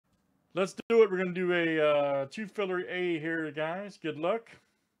Let's do it. We're going to do a 2 filler A here, guys. Good luck.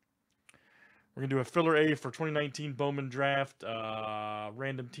 We're going to do a filler A for 2019 Bowman draft,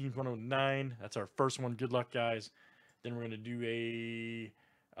 random teams 109. That's our first one. Good luck, guys. Then we're going to do a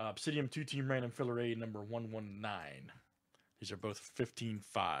Obsidian 2-team random filler A number 119. These are both 15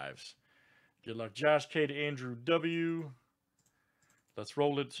 5s. Good luck, Josh K to Andrew W. Let's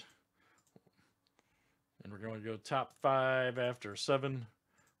roll it. And we're going to go top 5 after 7.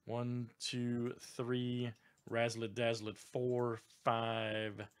 1, 2, 3. Razzle it, dazzle it. 4,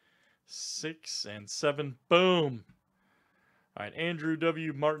 5, 6, and 7. Boom. All right, Andrew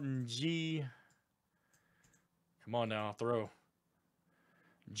W. Martin G. Come on now, throw.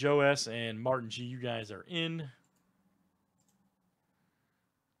 Joe S. and Martin G. You guys are in.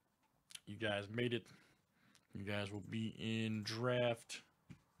 You guys made it. You guys will be in draft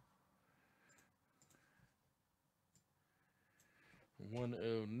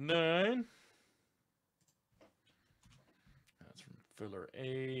 109. That's from filler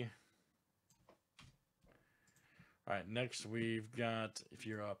A. All right, next we've got, if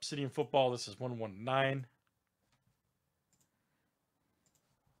you're Obsidian Football, this is 119.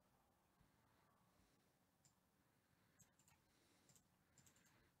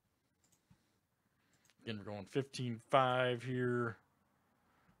 Again, we're going 15-5 here.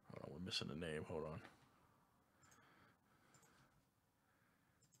 Hold on, we're missing a name. Hold on.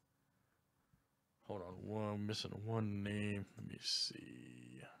 Hold on, we're missing one name. Let me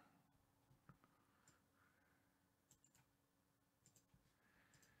see.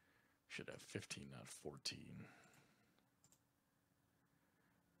 Should have 15, not 14.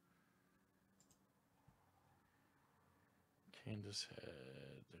 Candace had,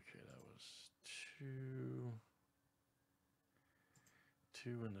 okay, that was 2.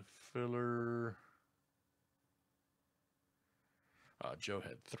 2 in the filler. Joe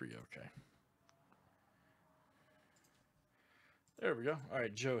had 3, okay. There we go. All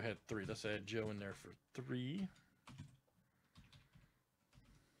right, Joe had 3. Let's add Joe in there for 3.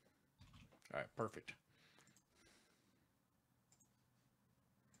 All right, perfect.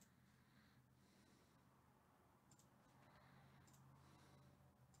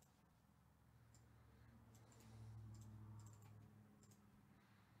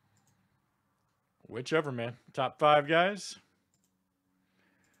 Whichever, man. Top 5 guys.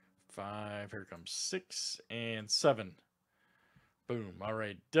 5. Here comes 6 and 7. Boom. All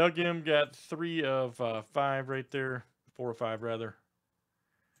right. Doug M got 3 of 5 right there. 4 or 5, rather.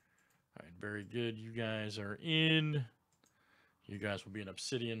 All right. Very good. You guys are in. You guys will be an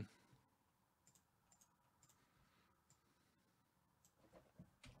Obsidian.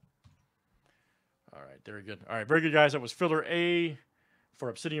 All right. Very good. All right. Very good, guys. That was filler A for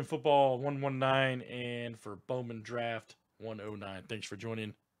Obsidian Football 119 and for Bowman Draft 109. Thanks for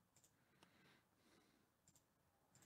joining.